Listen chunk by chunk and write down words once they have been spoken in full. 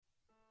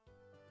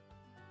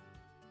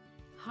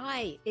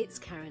Hi, it's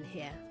Karen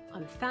here.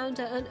 I'm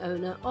founder and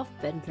owner of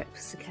Bed and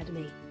Breakfast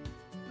Academy.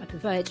 I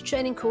provide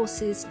training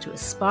courses to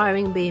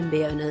aspiring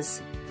B&B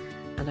owners,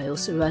 and I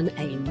also run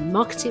a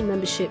marketing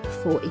membership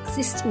for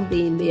existing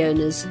B&B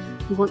owners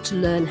who want to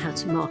learn how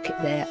to market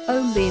their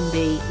own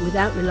B&B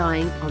without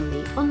relying on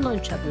the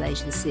online travel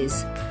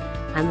agencies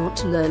and want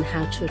to learn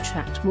how to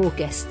attract more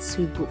guests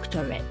who book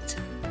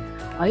direct.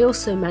 I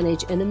also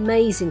manage an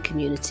amazing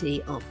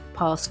community of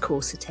past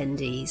course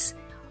attendees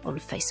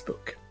on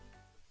Facebook.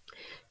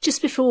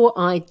 Just before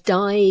I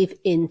dive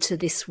into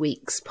this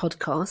week's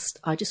podcast,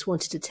 I just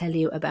wanted to tell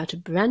you about a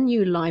brand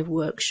new live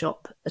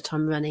workshop that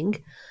I'm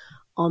running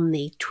on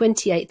the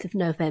 28th of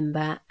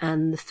November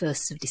and the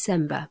 1st of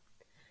December.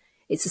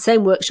 It's the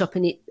same workshop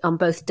on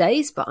both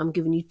days, but I'm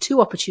giving you two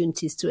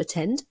opportunities to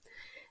attend.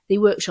 The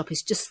workshop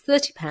is just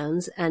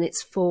 £30 and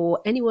it's for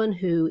anyone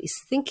who is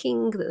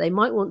thinking that they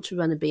might want to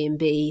run a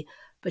B&B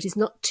but is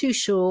not too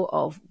sure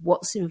of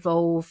what's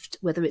involved,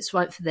 whether it's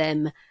right for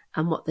them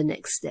and what the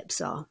next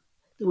steps are.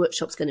 The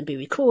workshop's going to be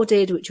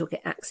recorded, which you'll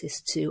get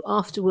access to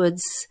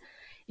afterwards.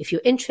 If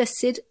you're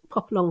interested,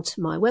 pop along to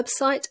my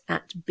website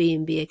at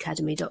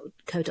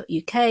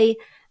bnbacademy.co.uk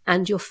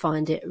and you'll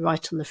find it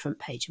right on the front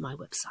page of my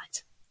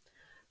website.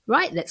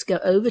 Right, let's go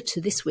over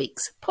to this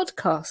week's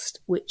podcast,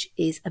 which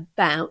is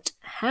about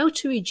how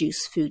to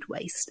reduce food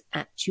waste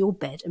at your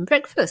bed and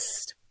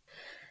breakfast.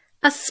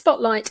 As the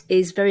spotlight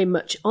is very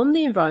much on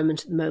the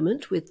environment at the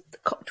moment with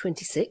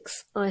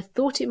COP26, I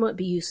thought it might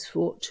be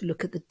useful to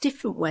look at the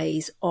different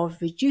ways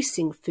of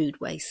reducing food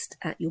waste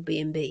at your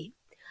B&B.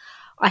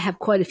 I have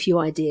quite a few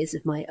ideas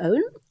of my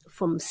own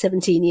from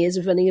 17 years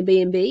of running a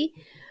B&B,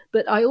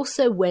 but I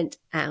also went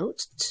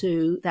out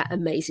to that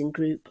amazing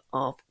group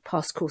of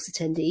past course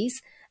attendees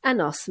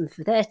and asked them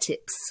for their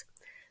tips.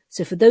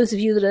 So for those of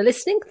you that are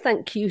listening,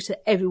 thank you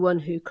to everyone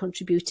who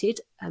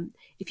contributed.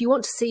 If you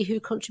want to see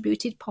who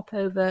contributed, pop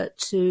over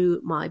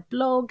to my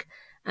blog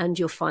and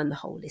you'll find the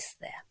whole list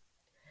there.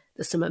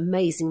 There's some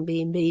amazing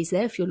B&Bs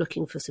there if you're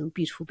looking for some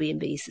beautiful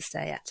B&Bs to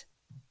stay at.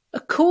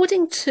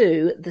 According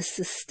to the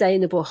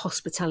Sustainable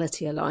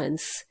Hospitality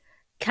Alliance,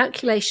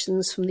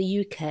 calculations from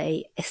the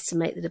UK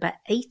estimate that about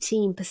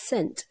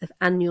 18% of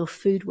annual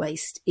food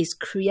waste is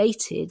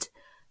created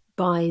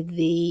by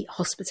the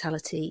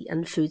hospitality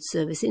and food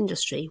service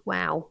industry.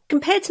 Wow.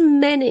 Compared to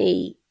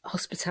many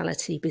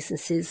hospitality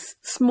businesses,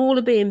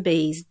 smaller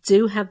B&Bs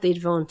do have the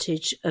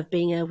advantage of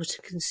being able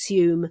to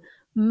consume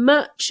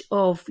much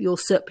of your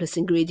surplus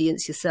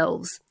ingredients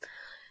yourselves.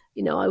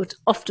 You know, I would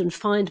often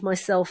find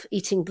myself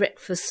eating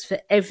breakfast for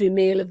every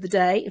meal of the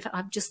day. In fact,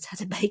 I've just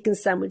had a bacon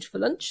sandwich for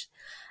lunch.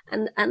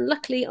 And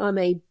luckily, I'm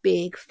a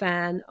big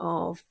fan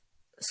of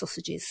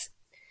sausages.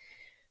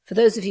 For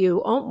those of you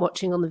who aren't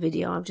watching on the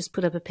video, I've just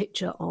put up a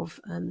picture of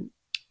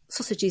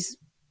sausages,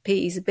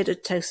 peas, a bit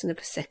of toast and a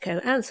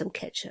Prosecco and some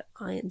ketchup.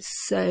 I am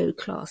so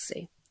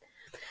classy.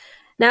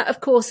 Now, of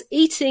course,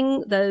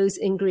 eating those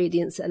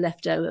ingredients that are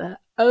left over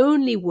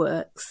only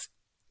works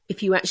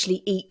if you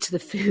actually eat the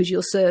food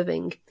you're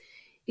serving.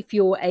 If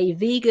you're a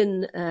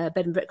vegan bed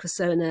and breakfast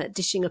owner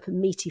dishing up a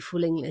meaty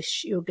full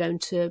English, you're going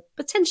to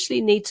potentially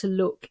need to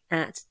look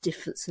at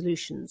different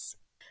solutions.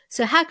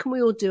 So how can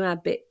we all do our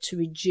bit to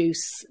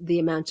reduce the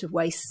amount of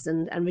waste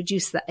and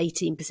reduce that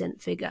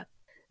 18% figure?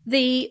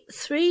 The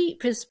three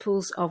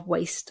principles of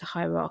waste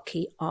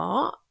hierarchy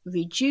are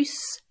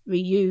reduce,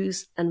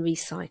 reuse, and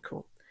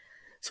recycle.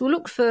 So we'll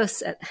look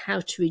first at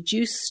how to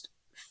reduce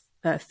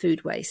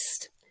food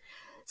waste.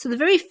 So the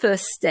very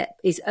first step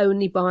is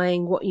only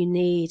buying what you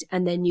need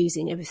and then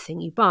using everything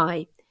you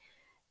buy.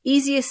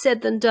 Easier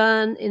said than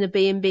done in a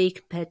B&B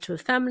compared to a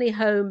family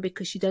home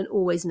because you don't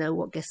always know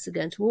what guests are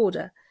going to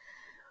order.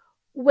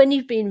 When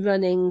you've been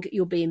running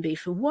your B&B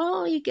for a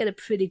while, you get a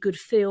pretty good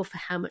feel for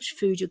how much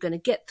food you're going to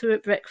get through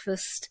at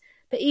breakfast.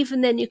 But even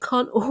then, you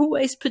can't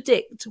always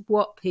predict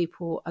what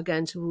people are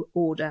going to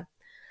order.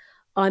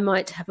 I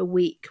might have a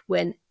week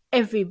when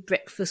every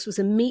breakfast was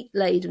a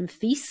meat-laden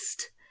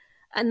feast,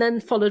 and then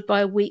followed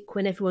by a week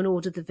when everyone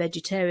ordered the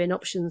vegetarian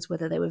options,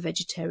 whether they were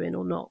vegetarian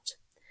or not.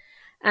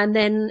 And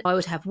then I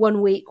would have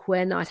 1 week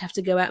when I'd have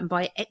to go out and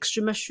buy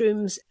extra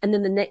mushrooms. And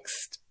then the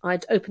next,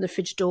 I'd open the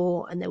fridge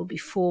door and there would be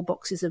 4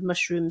 boxes of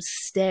mushrooms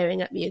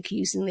staring at me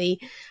accusingly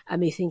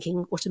and me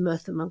thinking, what on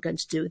earth am I going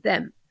to do with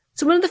them?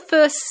 So one of the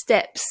first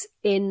steps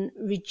in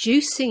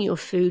reducing your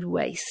food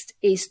waste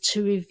is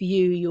to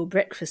review your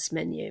breakfast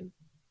menu.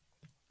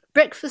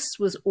 Breakfast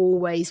was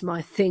always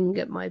my thing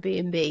at my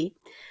B&B,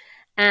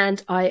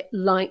 and I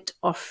liked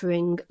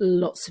offering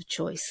lots of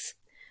choice.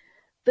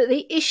 But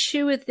the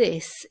issue with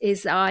this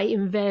is I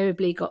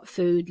invariably got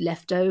food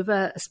left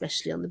over,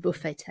 especially on the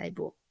buffet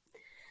table.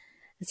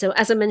 And so,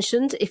 as I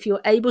mentioned, if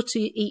you're able to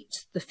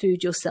eat the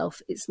food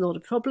yourself, it's not a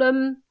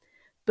problem.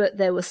 But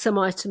there were some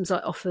items I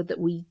offered that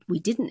we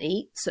didn't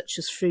eat, such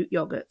as fruit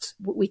yogurt.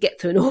 We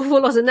get through an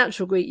awful lot of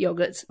natural Greek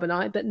yogurt,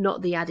 but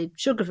not the added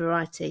sugar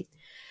variety.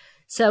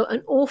 So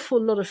an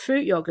awful lot of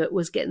fruit yogurt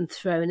was getting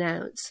thrown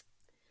out.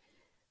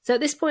 So at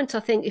this point,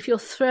 I think if you're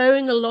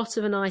throwing a lot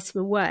of an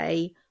item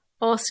away,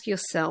 ask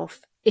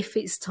yourself if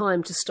it's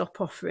time to stop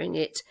offering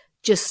it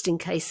just in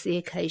case the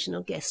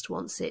occasional guest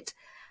wants it.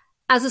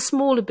 As a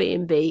smaller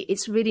B&B,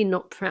 it's really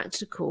not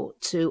practical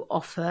to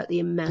offer the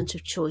amount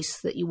of choice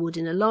that you would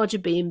in a larger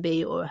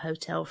B&B or a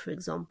hotel, for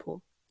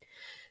example.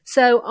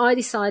 So I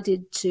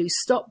decided to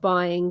stop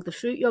buying the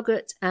fruit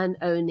yogurt and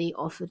only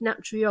offered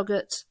natural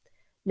yogurt.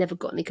 Never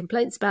got any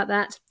complaints about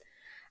that.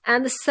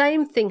 And the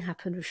same thing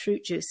happened with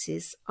fruit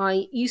juices.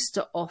 I used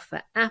to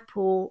offer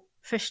apple,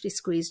 freshly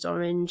squeezed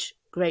orange,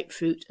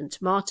 grapefruit and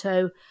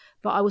tomato,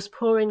 but I was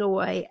pouring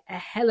away a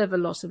hell of a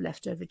lot of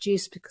leftover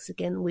juice because,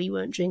 again, we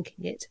weren't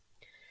drinking it.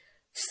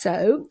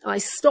 So I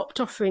stopped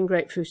offering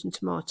grapefruit and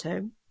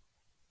tomato.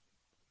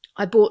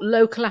 I bought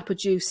local apple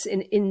juice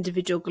in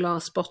individual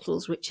glass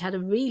bottles, which had a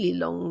really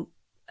long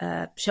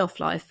shelf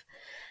life,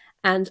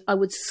 and I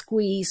would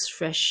squeeze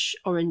fresh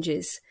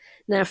oranges.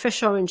 Now,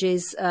 fresh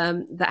oranges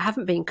that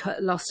haven't been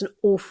cut last an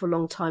awful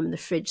long time in the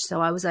fridge,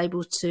 so I was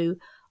able to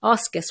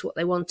ask guests what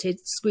they wanted,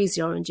 squeeze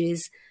the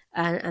oranges,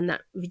 and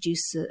that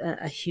reduced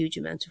a huge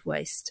amount of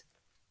waste.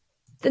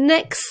 The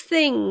next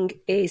thing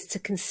is to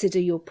consider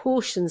your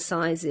portion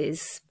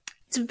sizes.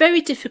 It's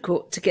very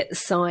difficult to get the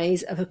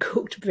size of a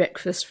cooked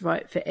breakfast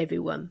right for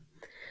everyone.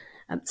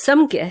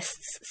 Some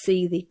guests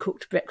see the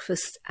cooked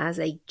breakfast as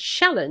a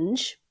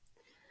challenge,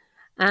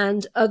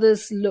 and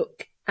others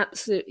look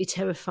absolutely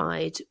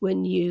terrified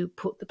when you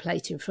put the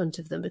plate in front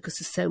of them because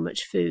there's so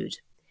much food.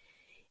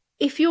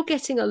 If you're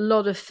getting a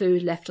lot of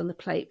food left on the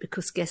plate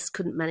because guests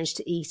couldn't manage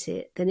to eat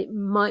it, then it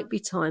might be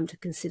time to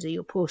consider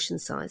your portion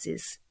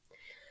sizes.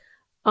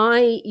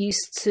 I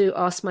used to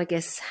ask my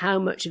guests how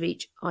much of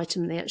each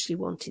item they actually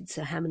wanted.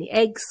 So how many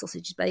eggs,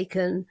 sausages,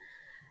 bacon,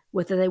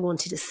 whether they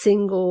wanted a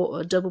single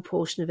or a double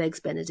portion of eggs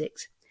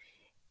Benedict.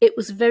 It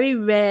was very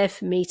rare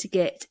for me to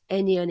get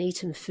any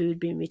uneaten food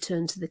being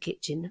returned to the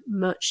kitchen,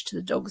 much to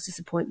the dog's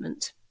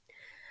disappointment.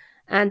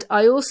 And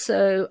I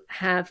also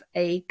have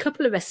a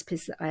couple of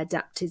recipes that I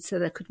adapted so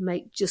that I could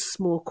make just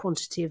small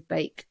quantity of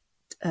baked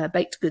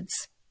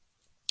goods,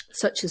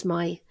 such as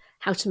my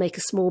how to make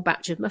a small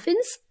batch of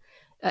muffins.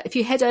 If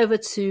you head over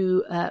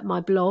to my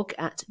blog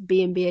at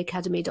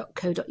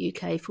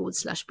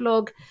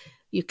bnbacademy.co.uk/blog,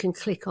 you can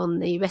click on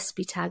the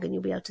recipe tag and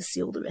you'll be able to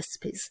see all the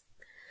recipes.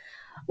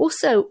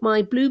 Also,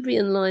 my blueberry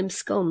and lime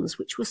scones,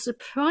 which were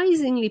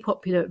surprisingly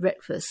popular at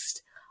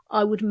breakfast,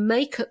 I would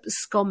make up the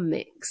scone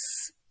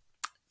mix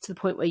to the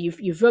point where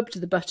you've rubbed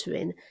the butter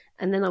in,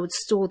 and then I would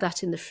store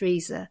that in the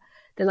freezer.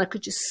 Then I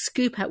could just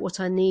scoop out what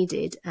I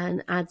needed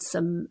and add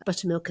some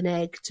buttermilk and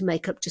egg to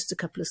make up just a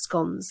couple of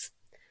scones.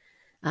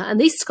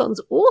 And these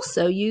scones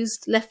also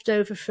used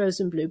leftover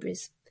frozen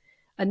blueberries,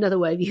 another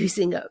way of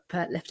using up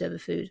leftover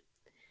food.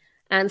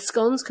 And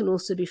scones can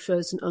also be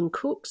frozen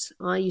uncooked.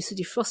 I used to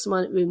defrost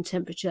mine at room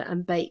temperature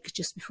and bake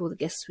just before the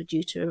guests were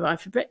due to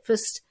arrive for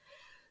breakfast.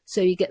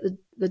 So you get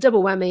the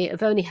double whammy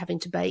of only having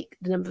to bake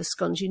the number of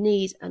scones you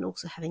need and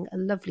also having a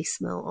lovely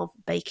smell of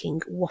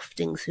baking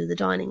wafting through the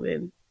dining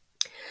room.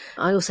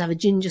 I also have a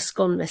ginger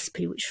scone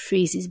recipe which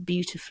freezes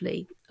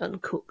beautifully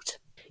uncooked.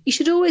 You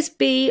should always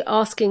be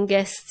asking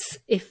guests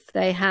if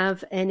they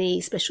have any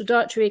special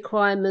dietary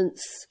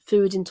requirements,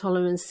 food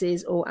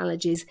intolerances or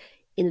allergies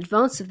in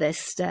advance of their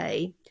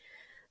stay.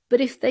 But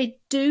if they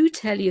do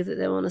tell you that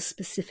they're on a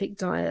specific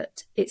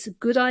diet, it's a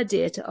good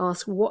idea to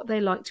ask what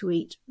they like to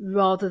eat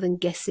rather than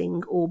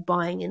guessing or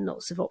buying in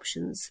lots of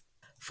options.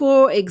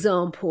 For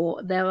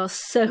example, there are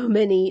so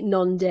many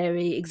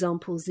non-dairy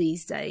examples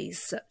these days,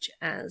 such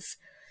as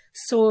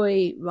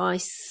soy,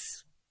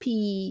 rice,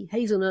 pea,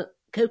 hazelnut,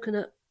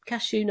 coconut,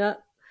 cashew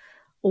nut,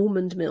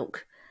 almond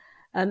milk.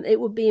 It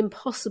would be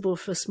impossible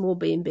for a small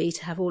B&B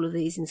to have all of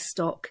these in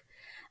stock.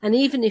 And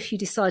even if you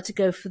decide to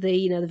go for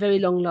the very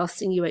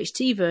long-lasting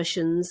UHT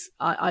versions,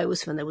 I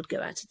always found they would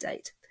go out of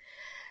date.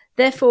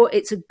 Therefore,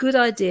 it's a good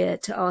idea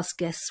to ask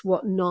guests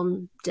what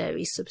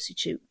non-dairy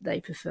substitute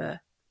they prefer.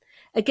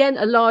 Again,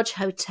 a large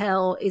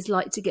hotel is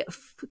like to get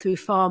through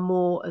far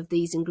more of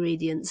these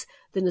ingredients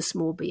than a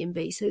small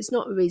B&B. So it's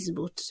not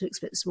reasonable to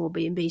expect a small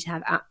B&B to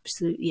have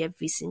absolutely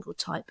every single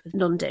type of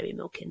non-dairy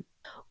milk in.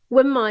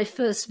 When my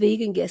first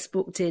vegan guest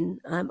booked in,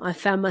 I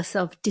found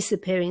myself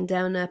disappearing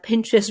down a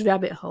Pinterest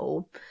rabbit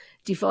hole,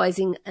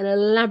 devising an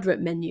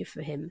elaborate menu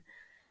for him.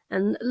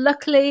 And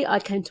luckily, I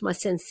came to my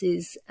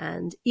senses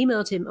and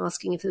emailed him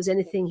asking if there was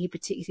anything he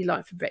particularly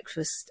liked for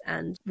breakfast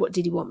and what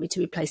did he want me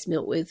to replace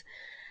milk with.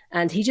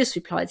 And he just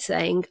replied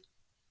saying,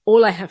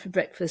 all I have for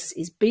breakfast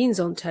is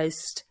beans on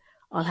toast.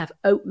 I'll have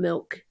oat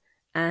milk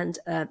and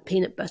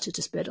peanut butter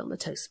to spread on the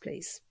toast,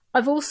 please.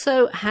 I've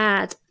also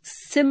had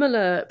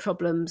similar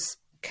problems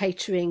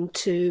catering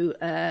to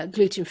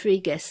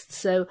gluten-free guests.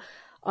 So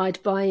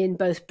I'd buy in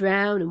both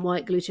brown and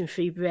white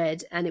gluten-free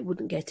bread and it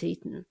wouldn't get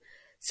eaten.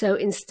 So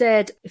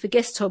instead, if a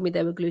guest told me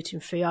they were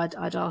gluten-free,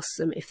 I'd ask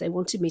them if they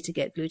wanted me to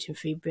get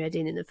gluten-free bread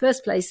in the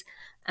first place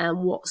and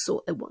what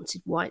sort they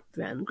wanted, white,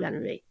 brown,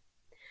 granary.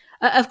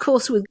 Of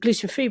course, with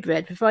gluten-free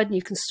bread, providing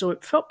you can store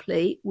it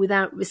properly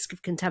without risk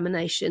of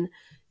contamination,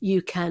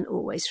 you can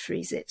always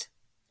freeze it.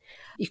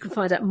 You can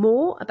find out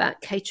more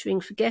about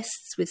catering for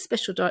guests with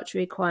special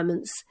dietary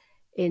requirements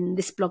in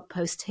this blog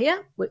post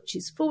here, which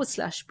is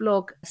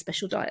 /blog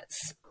special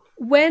diets.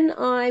 When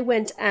I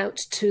went out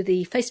to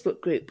the Facebook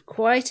group,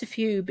 quite a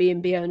few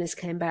B&B owners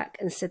came back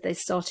and said they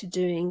started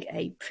doing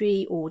a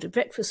pre-order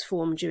breakfast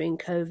form during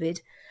COVID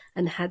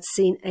and had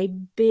seen a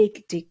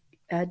big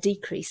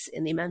decrease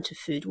in the amount of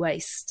food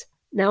waste.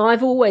 Now,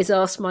 I've always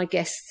asked my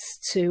guests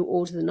to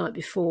order the night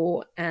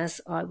before,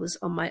 as I was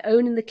on my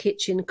own in the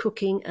kitchen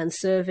cooking and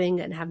serving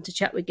and having to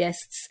chat with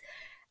guests,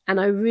 and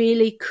I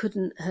really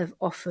couldn't have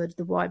offered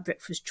the wide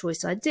breakfast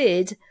choice I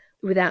did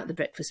without the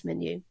breakfast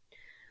menu.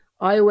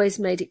 I always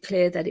made it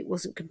clear that it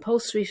wasn't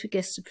compulsory for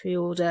guests to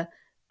pre-order,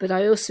 but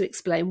I also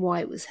explained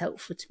why it was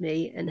helpful to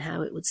me and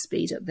how it would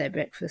speed up their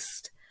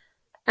breakfast.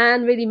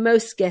 And really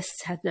most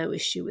guests had no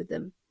issue with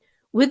them,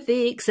 with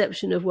the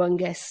exception of one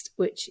guest,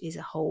 which is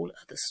a whole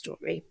other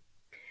story.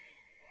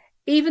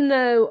 Even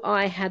though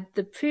I had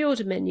the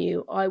pre-order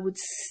menu, I would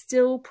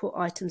still put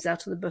items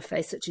out on the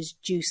buffet such as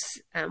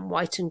juice and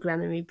white and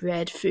granary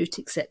bread, fruit,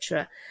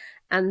 etc.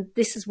 And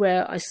this is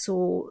where I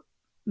saw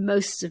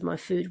most of my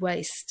food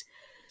waste.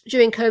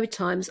 During COVID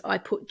times, I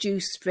put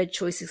juice, bread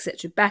choice,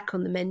 etc. back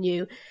on the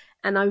menu,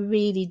 and I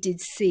really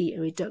did see a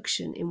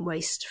reduction in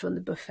waste from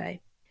the buffet.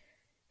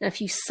 Now,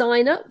 if you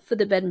sign up for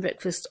the Bed and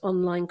Breakfast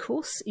online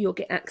course, you'll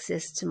get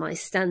access to my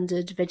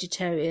standard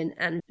vegetarian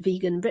and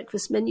vegan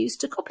breakfast menus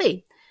to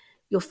copy.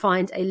 You'll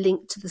find a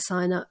link to the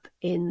sign up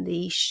in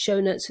the show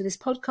notes for this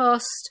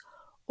podcast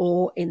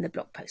or in the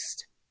blog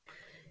post.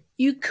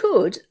 You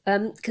could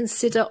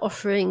consider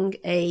offering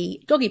a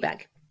doggy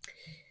bag.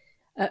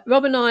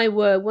 Rob and I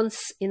were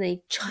once in a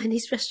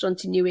Chinese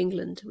restaurant in New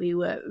England. We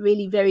were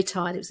really very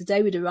tired. It was the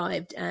day we'd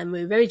arrived and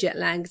we were very jet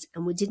lagged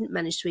and we didn't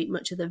manage to eat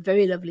much of the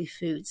very lovely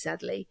food,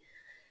 sadly.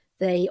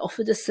 They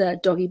offered us a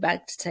doggy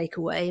bag to take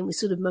away and we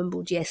sort of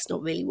mumbled yes,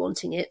 not really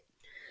wanting it.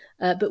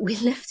 But we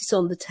left it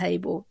on the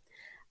table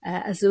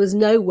as there was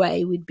no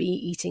way we'd be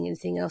eating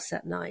anything else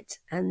that night.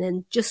 And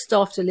then just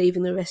after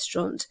leaving the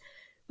restaurant,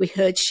 we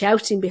heard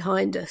shouting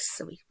behind us.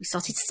 So we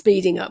started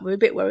speeding up. We were a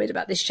bit worried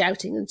about this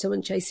shouting and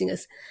someone chasing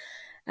us.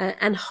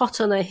 And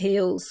hot on our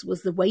heels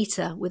was the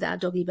waiter with our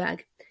doggy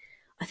bag.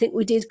 I think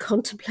we did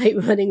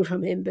contemplate running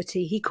from him, but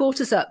he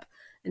caught us up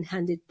and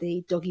handed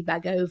the doggy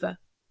bag over.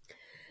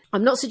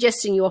 I'm not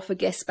suggesting you offer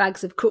guests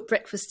bags of cooked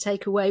breakfast to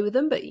take away with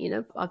them, but, you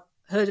know, I've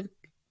heard of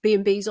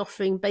B&Bs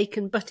offering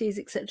bacon butties,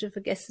 etc. for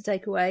guests to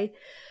take away.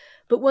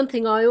 But one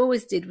thing I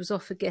always did was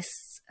offer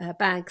guests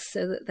bags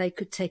so that they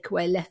could take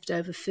away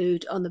leftover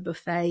food on the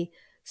buffet,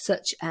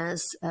 such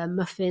as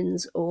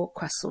muffins or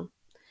croissants.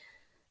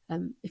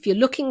 If you're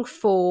looking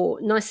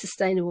for nice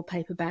sustainable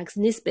paper bags,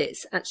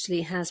 Nisbets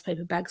actually has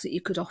paper bags that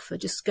you could offer.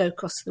 Just go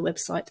across to the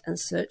website and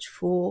search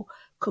for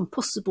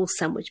compostable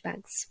sandwich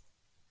bags.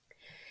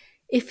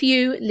 If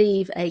you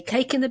leave a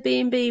cake in the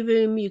B&B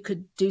room, you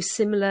could do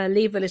similar,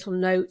 leave a little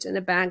note and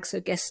a bag so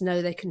guests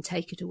know they can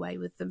take it away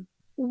with them.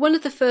 One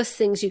of the first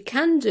things you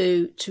can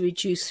do to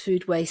reduce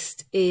food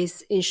waste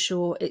is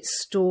ensure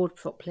it's stored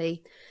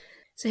properly.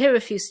 So here are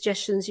a few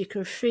suggestions. You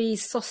can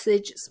freeze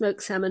sausage,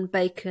 smoked salmon,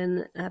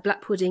 bacon,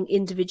 black pudding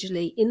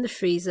individually in the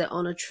freezer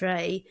on a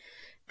tray,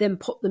 then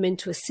pop them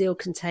into a sealed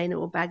container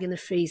or bag in the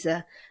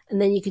freezer,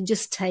 and then you can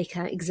just take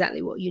out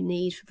exactly what you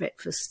need for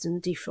breakfast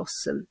and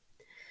defrost them.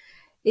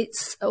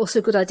 It's also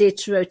a good idea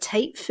to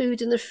rotate food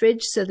in the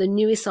fridge, so the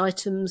newest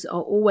items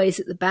are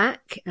always at the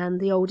back and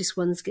the oldest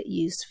ones get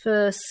used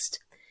first.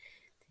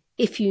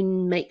 If you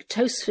make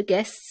toast for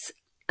guests,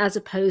 as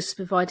opposed to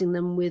providing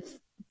them with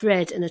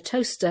bread and a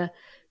toaster,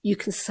 you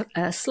can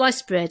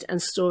slice bread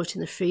and store it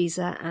in the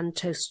freezer and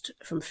toast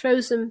from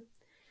frozen.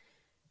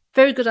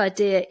 Very good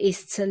idea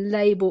is to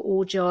label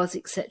all jars,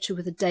 etc.,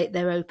 with the date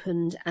they're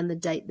opened and the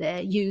date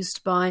they're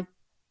used by.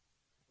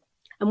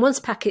 And once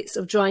packets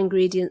of dry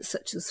ingredients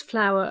such as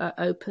flour are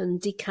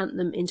opened, decant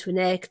them into an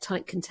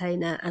airtight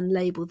container and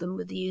label them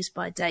with the use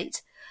by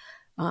date.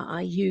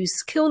 I use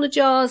Kilner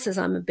jars as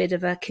I'm a bit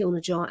of a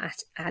Kilner jar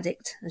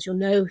addict, as you'll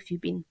know if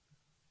you've been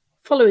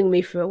following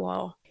me for a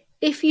while.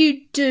 If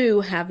you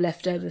do have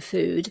leftover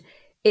food,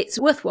 it's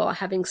worthwhile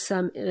having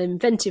some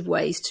inventive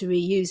ways to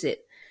reuse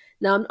it.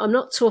 Now, I'm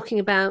not talking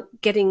about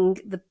getting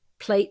the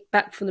plate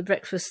back from the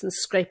breakfast and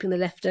scraping the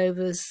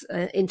leftovers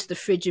into the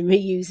fridge and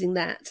reusing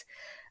that.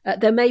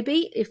 There may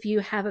be, if you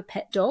have a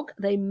pet dog,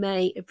 they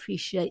may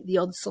appreciate the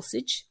odd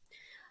sausage.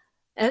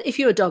 If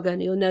you're a dog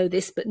owner, you'll know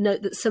this, but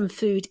note that some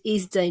food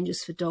is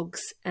dangerous for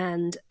dogs,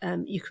 and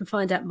you can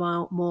find out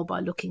more by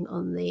looking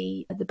on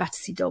the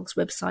Battersea Dogs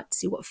website to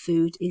see what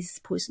food is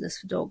poisonous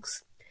for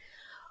dogs.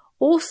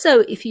 Also,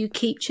 if you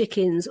keep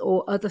chickens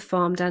or other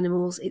farmed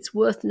animals, it's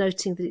worth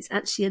noting that it's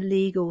actually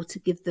illegal to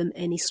give them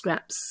any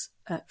scraps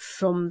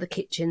from the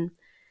kitchen.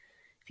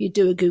 If you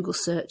do a Google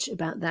search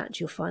about that,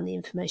 you'll find the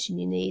information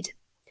you need.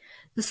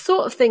 The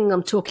sort of thing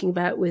I'm talking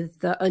about with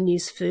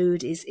unused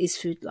food is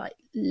food like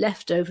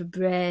leftover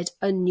bread,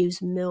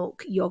 unused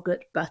milk,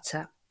 yogurt,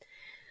 butter.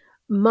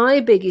 My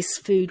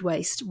biggest food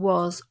waste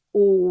was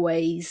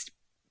always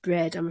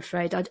bread, I'm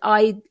afraid.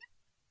 I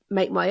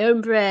make my own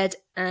bread,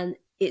 and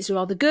It's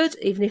rather good,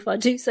 even if I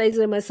do say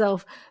so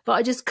myself, but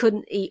I just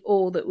couldn't eat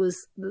all that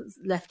was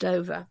left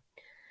over.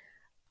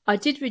 I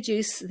did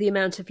reduce the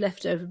amount of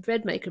leftover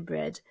bread maker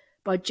bread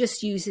by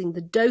just using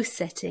the dough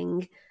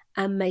setting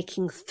and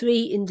making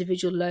 3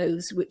 individual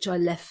loaves, which I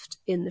left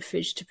in the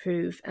fridge to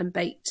prove and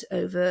baked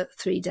over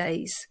 3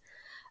 days.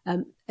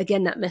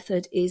 Again, that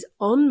method is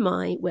on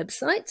my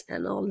website,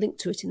 and I'll link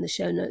to it in the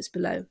show notes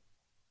below.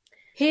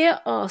 Here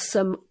are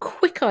some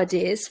quick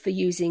ideas for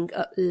using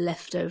up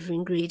leftover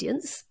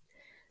ingredients.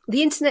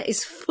 The internet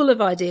is full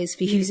of ideas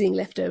for using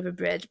leftover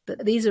bread,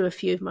 but these are a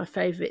few of my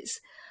favourites.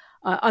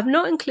 I've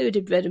not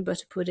included bread and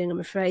butter pudding, I'm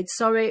afraid.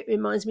 Sorry, it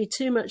reminds me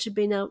too much of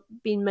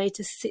being made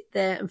to sit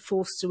there and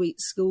forced to eat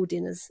school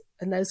dinners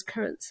and those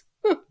currants.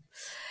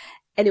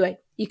 Anyway,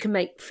 you can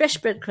make fresh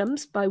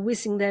breadcrumbs by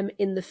whizzing them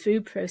in the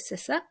food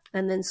processor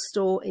and then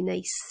store in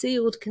a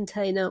sealed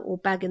container or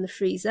bag in the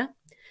freezer.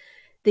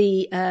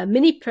 The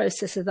mini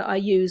processor that I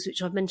use,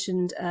 which I've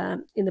mentioned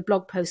in the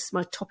blog post,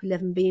 my top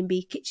 11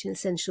 B&B kitchen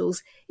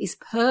essentials, is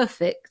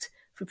perfect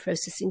for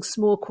processing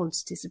small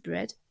quantities of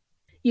bread.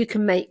 You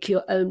can make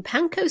your own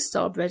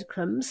panko-style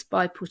breadcrumbs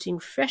by putting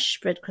fresh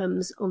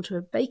breadcrumbs onto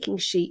a baking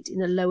sheet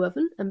in a low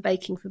oven and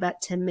baking for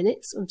about 10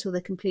 minutes until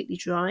they're completely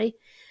dry.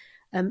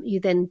 You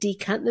then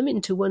decant them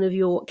into one of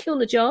your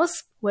Kilner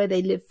jars where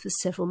they live for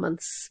several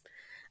months.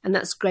 And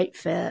that's great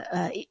for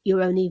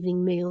your own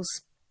evening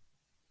meals.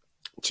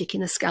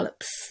 Chicken or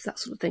scallops, that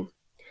sort of thing.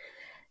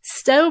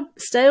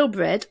 Stale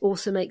bread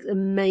also makes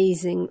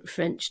amazing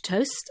French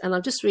toast. And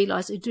I've just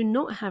realised I do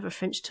not have a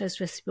French toast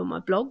recipe on my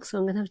blog, so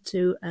I'm going to have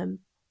to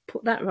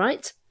put that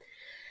right.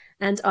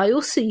 And I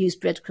also use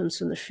breadcrumbs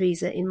from the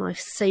freezer in my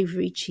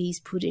savoury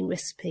cheese pudding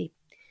recipe.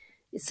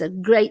 It's a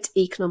great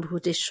economical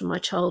dish from my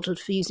childhood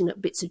for using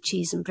up bits of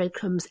cheese and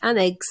breadcrumbs and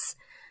eggs.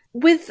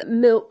 With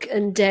milk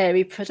and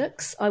dairy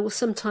products, I will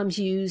sometimes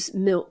use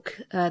milk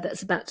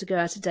that's about to go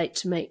out of date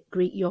to make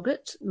Greek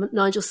yogurt.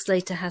 Nigel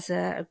Slater has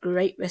a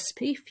great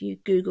recipe if you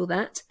Google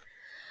that.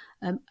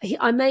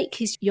 I make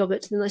his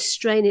yogurt and then I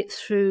strain it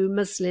through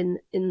muslin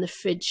in the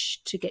fridge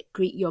to get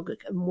Greek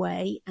yogurt and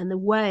whey. And the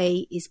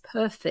whey is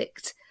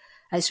perfect.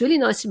 It's really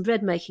nice in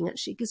bread making,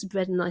 actually. It gives the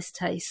bread a nice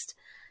taste.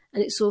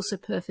 And it's also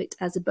perfect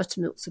as a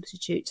buttermilk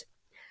substitute.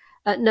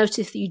 Note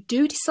if you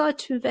do decide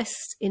to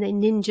invest in a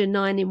Ninja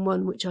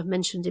 9-in-1, which I've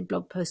mentioned in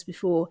blog posts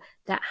before,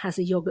 that has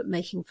a yogurt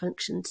making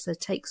function, so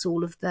it takes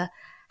all of the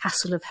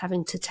hassle of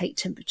having to take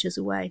temperatures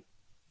away.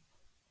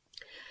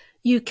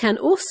 You can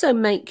also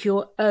make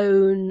your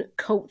own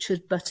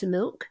cultured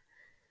buttermilk.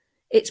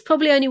 It's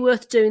probably only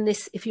worth doing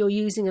this if you're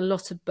using a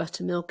lot of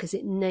buttermilk, as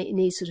it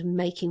needs sort of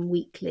making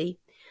weekly.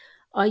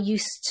 I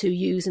used to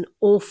use an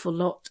awful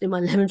lot in my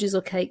lemon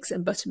drizzle cakes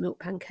and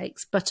buttermilk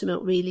pancakes.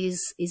 Buttermilk really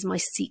is my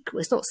secret.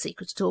 Well, it's not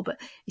secret at all, but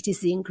it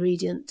is the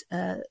ingredient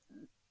that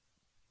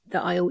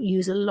I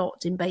use a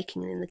lot in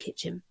baking and in the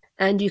kitchen.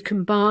 And you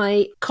can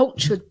buy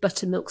cultured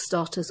buttermilk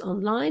starters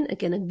online.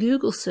 Again, a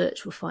Google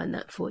search will find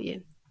that for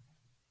you.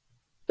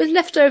 With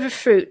leftover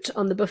fruit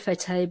on the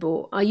buffet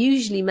table, I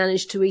usually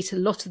manage to eat a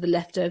lot of the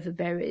leftover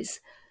berries.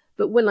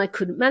 But when I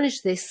couldn't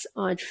manage this,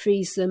 I'd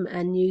freeze them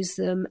and use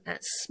them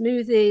at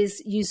smoothies,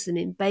 use them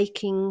in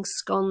baking,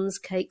 scones,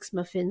 cakes,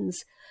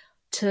 muffins,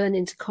 turn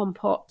into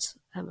compote.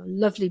 A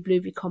lovely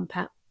blueberry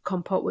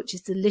compote, which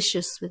is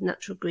delicious with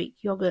natural Greek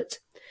yogurt.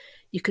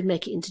 You could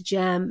make it into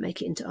jam,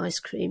 make it into ice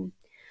cream.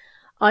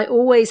 I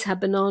always had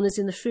bananas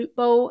in the fruit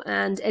bowl,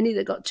 and any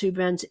that got too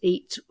brown to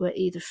eat were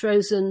either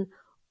frozen,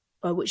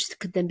 which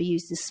could then be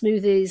used in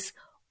smoothies,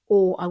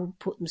 or I would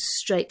put them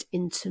straight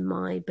into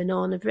my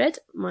banana bread.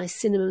 My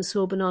cinnamon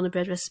swirl banana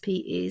bread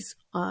recipe is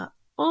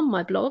on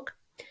my blog.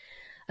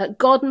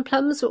 Garden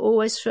plums are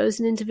always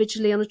frozen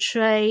individually on a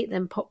tray,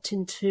 then popped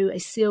into a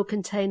sealed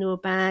container or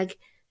bag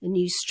and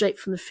used straight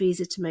from the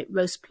freezer to make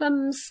roast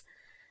plums.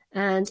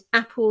 And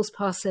apples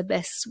past their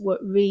best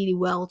work really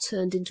well,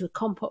 turned into a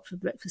compote for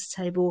breakfast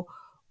table.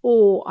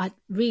 Or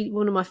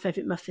one of my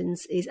favourite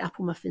muffins is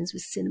apple muffins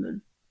with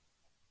cinnamon.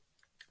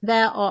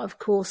 There are, of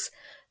course,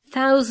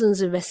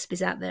 thousands of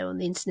recipes out there on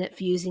the internet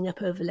for using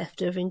up over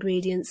leftover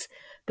ingredients,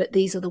 but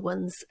these are the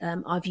ones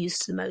I've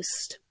used the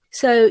most.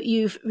 So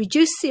you've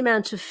reduced the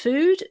amount of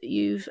food,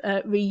 you've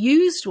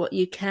reused what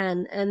you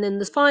can, and then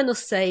the final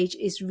stage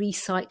is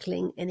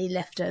recycling any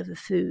leftover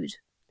food.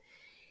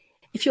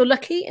 If you're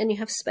lucky and you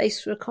have space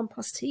for a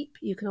compost heap,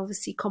 you can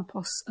obviously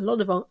compost a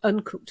lot of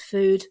uncooked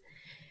food,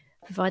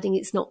 providing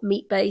it's not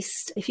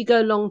meat-based. If you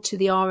go along to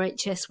the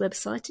RHS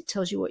website, it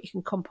tells you what you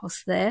can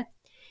compost there.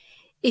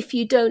 If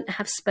you don't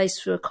have space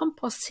for a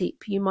compost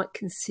heap, you might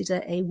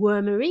consider a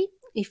wormery.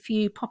 If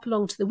you pop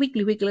along to the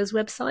Wiggly Wigglers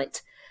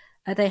website,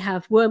 they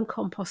have worm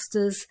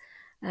composters.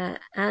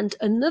 And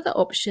another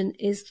option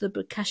is the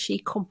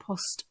Bokashi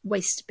compost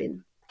waste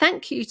bin.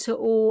 Thank you to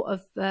all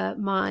of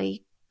my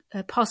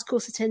past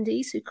course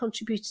attendees who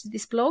contributed to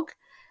this blog.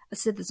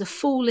 As I said, there's a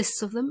full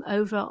list of them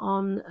over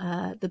on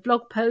the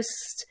blog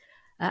post.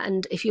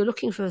 And if you're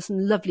looking for some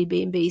lovely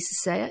B&Bs to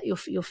stay at,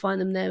 you'll find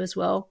them there as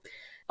well.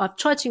 I've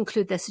tried to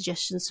include their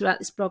suggestions throughout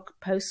this blog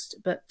post,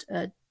 but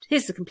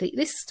here's the complete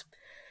list.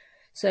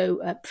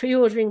 So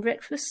pre-ordering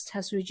breakfast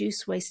has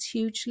reduced waste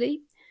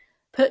hugely.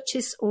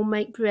 Purchase or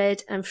make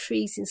bread and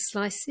freeze in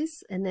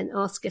slices and then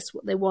ask guests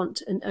what they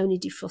want and only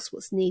defrost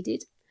what's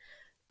needed.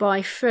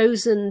 Buy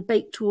frozen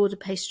baked-to-order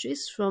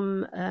pastries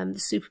from the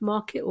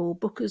supermarket or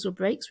Booker's or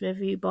Brakes,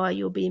 wherever you buy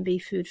your B&B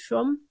food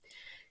from.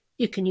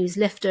 You can use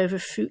leftover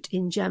fruit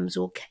in jams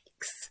or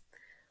cakes.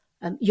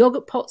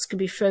 Yogurt pots can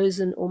be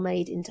frozen or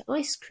made into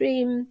ice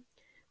cream.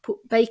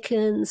 Put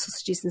bacon,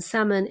 sausages and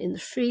salmon in the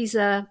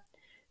freezer.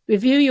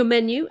 Review your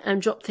menu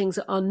and drop things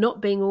that are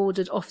not being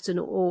ordered often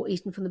or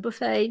eaten from the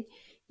buffet.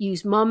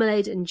 Use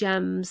marmalade and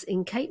jams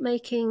in cake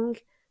making.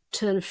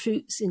 Turn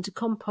fruits into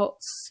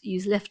compotes.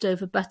 Use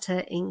leftover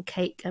butter in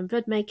cake and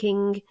bread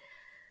making.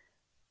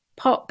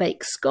 Part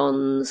bake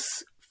scones.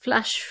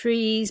 Flash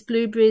freeze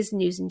blueberries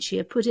and use in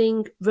chia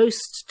pudding.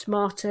 Roast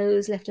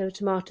tomatoes, leftover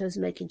tomatoes,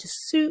 and make into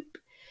soup.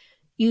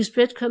 Use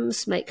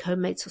breadcrumbs to make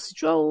homemade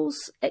sausage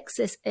rolls.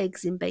 Excess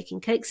eggs in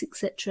baking cakes,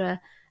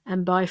 etc.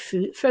 And buy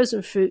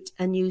frozen fruit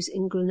and use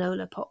in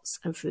granola pots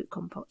and fruit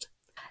compote.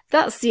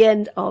 That's the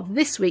end of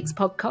this week's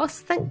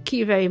podcast. Thank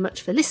you very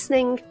much for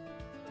listening.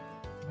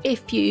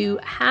 If you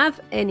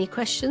have any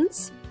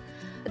questions,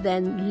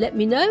 then let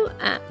me know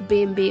at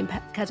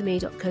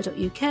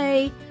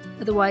bnbacademy.co.uk.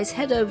 Otherwise,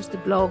 head over to the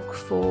blog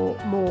for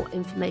more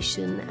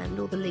information and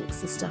all the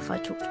links and stuff I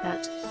talked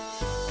about.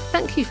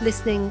 Thank you for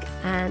listening,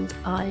 and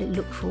I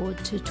look forward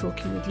to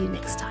talking with you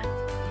next time.